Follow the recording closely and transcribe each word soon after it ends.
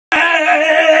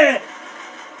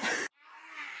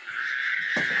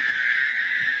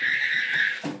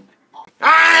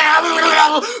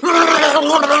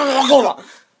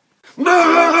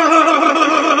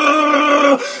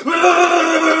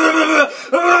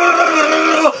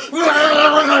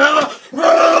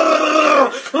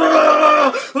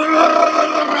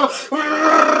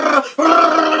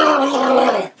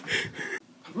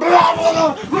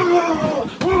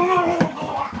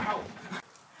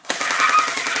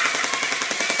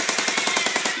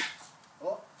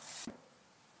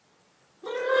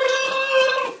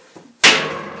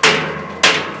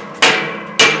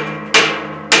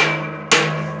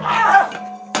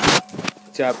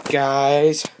What's up,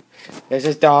 guys? This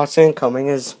is Dawson combing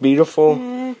his beautiful,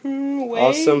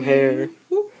 awesome hair.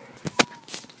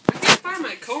 I can't find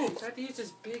my comb, so I have to use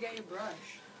this big A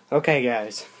brush. Okay,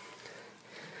 guys.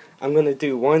 I'm gonna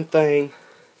do one thing.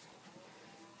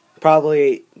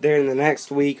 Probably during the next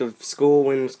week of school,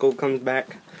 when school comes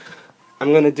back.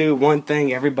 I'm gonna do one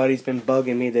thing everybody's been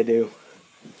bugging me to do.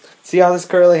 See all this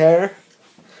curly hair?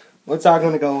 Well, it's all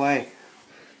gonna go away.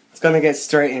 It's gonna get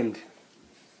straightened.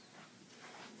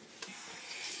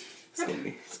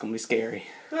 It's gonna be scary.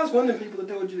 I was wondering people that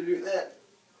told you to do that.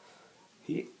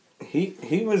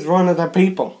 He was one of the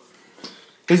people.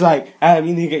 He's like, you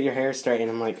need to get your hair straightened.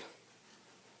 I'm like,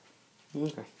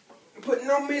 okay.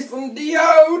 Putting on me some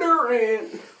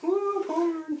deodorant. Woo,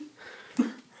 porn.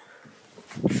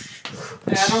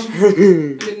 Adam,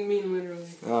 I didn't mean literally.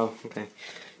 Oh, okay.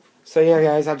 So yeah,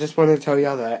 guys, I just wanted to tell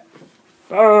y'all that.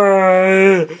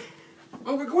 Bye.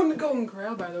 Oh, we're going to Golden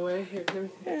Corral, by the way. Here, give me.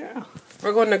 Yeah.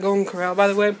 We're going to Golden Corral, by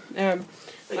the way.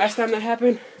 Last time that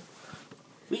happened,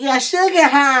 We got sugar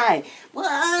high.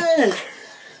 What?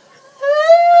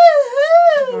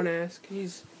 don't ask.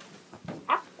 He's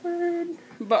awkward.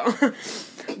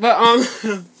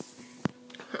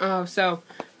 So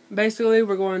basically,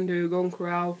 we're going to Golden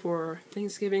Corral for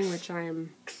Thanksgiving, which I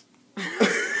am.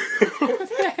 What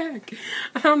the heck?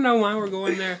 I don't know why we're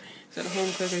going there instead of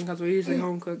home cooking, because we usually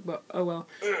home cook. But oh well.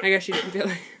 I guess you didn't feel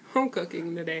like home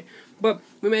cooking today. But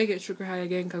we may get sugar high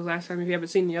again, because last time, if you haven't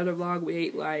seen the other vlog, we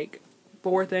ate like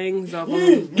 4 things of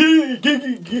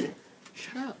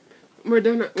Shut up. We're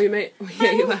doing it. We ate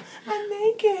like. I'm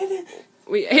naked.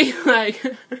 We ate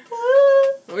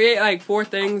like 4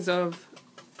 things of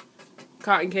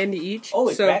cotton candy each. Oh,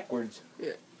 it's so, backwards.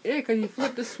 Yeah, because you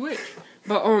flipped the switch.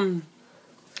 But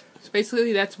so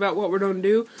basically that's about what we're gonna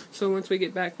do. So once we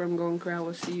get back from Golden Corral,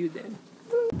 we'll see you then.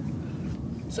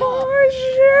 So,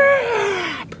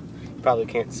 You probably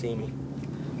can't see me.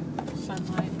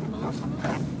 sunlight.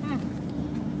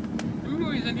 Remember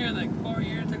we was in here like 4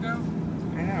 years ago?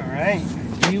 I know, right?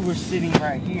 You were sitting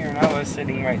right here, and I was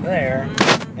sitting right there,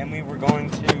 and we were going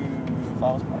to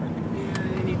Falls Park. Yeah,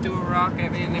 and you threw a rock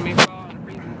at me and then we fall in a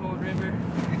freezing cold river.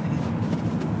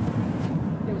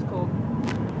 It was cold.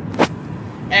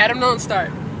 Adam, don't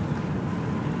start.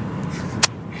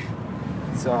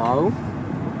 So,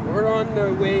 We're on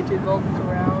the way to Golden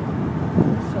Corral.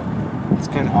 So, it's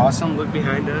kind of awesome. Look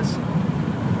behind us,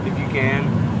 if you can.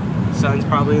 The sun's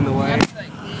probably in the way.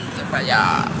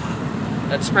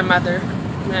 that's my mother.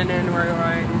 And then we're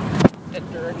going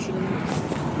that direction.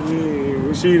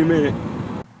 We'll see you in a minute.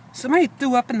 Somebody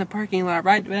threw up in the parking lot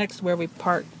right next to where we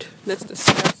parked. That's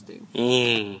disgusting.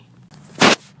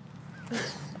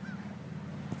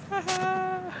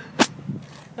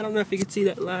 I don't know if you can see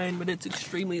that line, but it's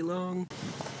extremely long.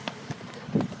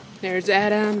 There's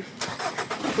Adam.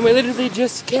 And we literally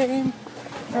just came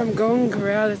from Golden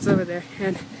Corral. That's over there.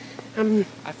 And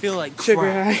I feel like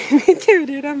sugar high. Me too,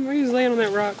 dude. I'm just laying on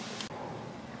that rock.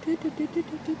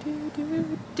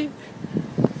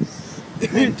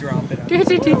 Drop it out.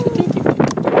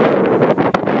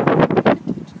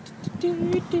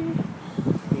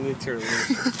 Literally.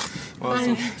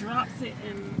 Awesome. He drops it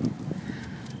and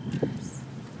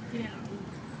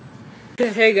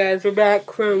yeah. Hey guys, we're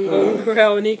back from Golden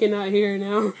Corral and Nika not here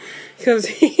now because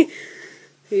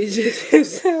he's just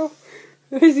himself.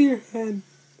 Where's your head?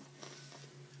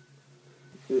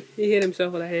 He hit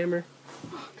himself with a hammer.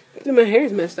 Dude, my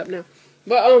hair's messed up now.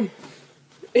 But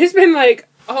it's been like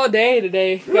all day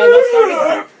today. Guys,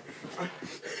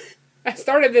 I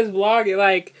started this vlog at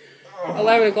like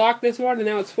 11 o'clock this morning.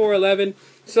 Now it's 4:11.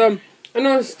 So I'm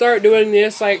gonna start doing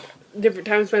this like different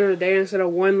times spent of the day instead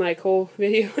of one like whole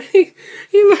video. He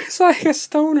looks like a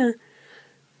stoner.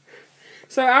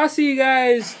 So I'll see you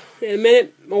guys in a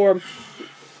minute, or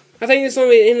I think this is going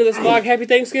to be the end of this vlog. Happy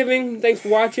Thanksgiving. Thanks for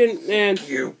watching. And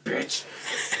You bitch.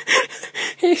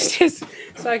 it's just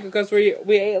psycho because we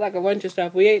ate like a bunch of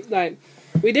stuff. We ate like,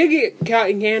 we did get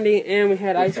cotton candy and we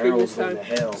had ice cream this time.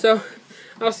 So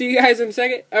I'll see you guys in a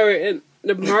second, or in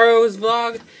tomorrow's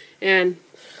vlog. And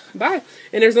bye.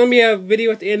 And there's going to be a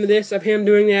video at the end of this of him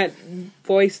doing that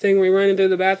voice thing where he ran into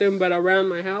the bathroom, but around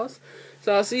my house.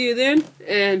 So I'll see you then,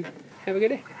 and have a good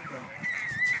day.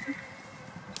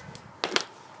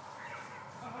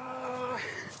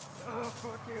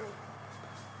 Fuck you.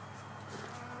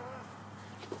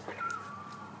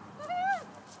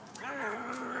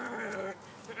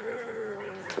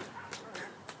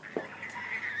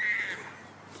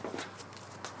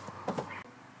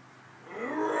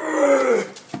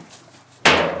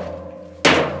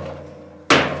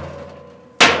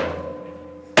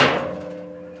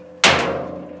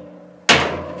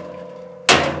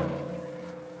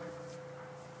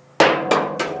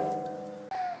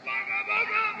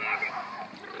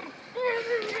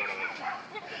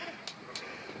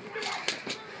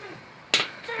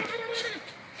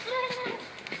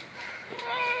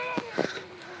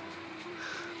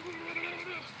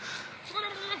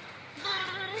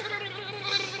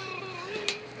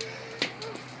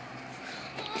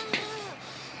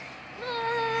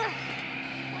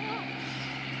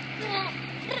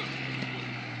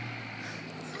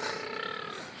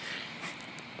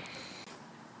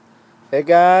 Hey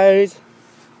guys,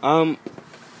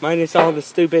 minus all the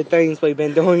stupid things we've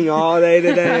been doing all day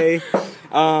today.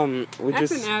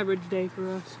 That's an average day for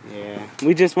us. Yeah,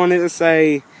 we just wanted to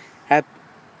say,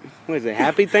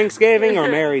 Happy Thanksgiving or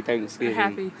Merry Thanksgiving?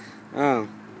 Happy. Oh,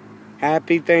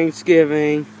 Happy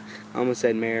Thanksgiving. I almost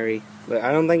said Merry, but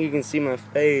I don't think you can see my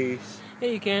face. Yeah,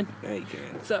 you can. Yeah, you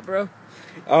can. What's up, bro?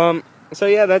 So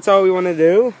yeah, that's all we want to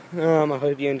do. I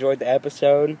hope you enjoyed the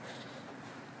episode.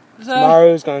 So,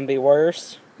 Tomorrow's gonna be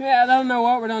worse. Yeah, I don't know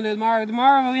what we're gonna do tomorrow.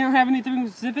 Tomorrow we don't have anything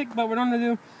specific, but we're gonna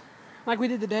do like we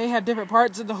did today, have different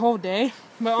parts of the whole day.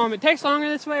 But it takes longer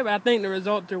this way, but I think the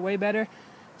results are way better.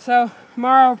 So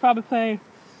tomorrow we'll probably play a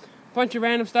bunch of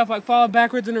random stuff like fall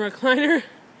backwards in a recliner,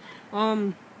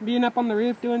 being up on the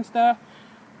roof doing stuff,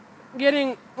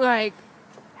 getting like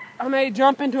I may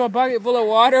jump into a bucket full of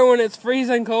water when it's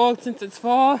freezing cold since it's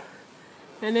fall,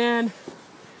 and then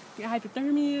get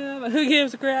hypothermia, but who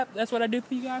gives a crap? That's what I do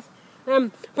for you guys.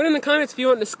 Put in the comments if you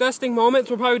want disgusting moments.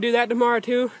 We'll probably do that tomorrow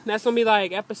too. That's gonna be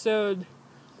like episode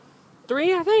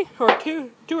 3, I think, or 2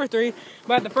 or 3.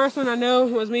 But the first one I know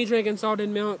was me drinking salted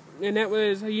milk, and that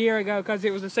was a year ago because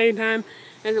it was the same time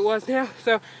as it was now.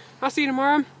 So I'll see you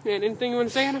tomorrow. And anything you want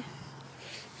to say, Adam?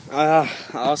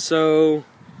 Also,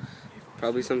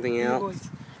 probably something else.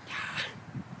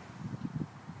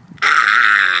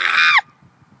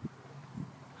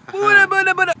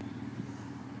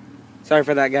 Sorry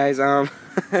for that, guys. What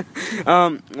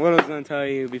I was gonna tell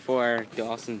you before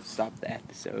Dawson stopped the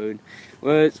episode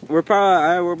was we're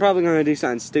probably gonna do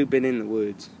something stupid in the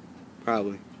woods,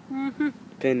 probably.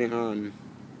 Depending on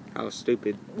how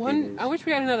stupid. It is. I wish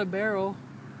we had another barrel,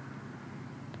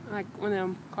 like one of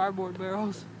them cardboard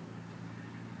barrels.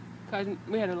 Cause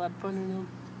we had a lot of fun in them.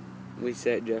 We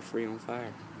set Jeffrey on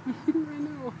fire. I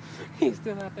know. He's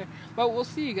still out there. But we'll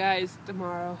see you guys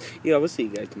tomorrow. Yeah, we'll see you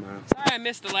guys tomorrow. Sorry I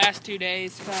missed the last 2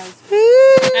 days because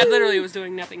I literally was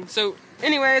doing nothing. So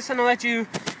anyways, I'm going to let you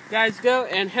guys go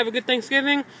and have a good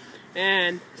Thanksgiving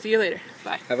and see you later.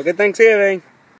 Bye. Have a good Thanksgiving.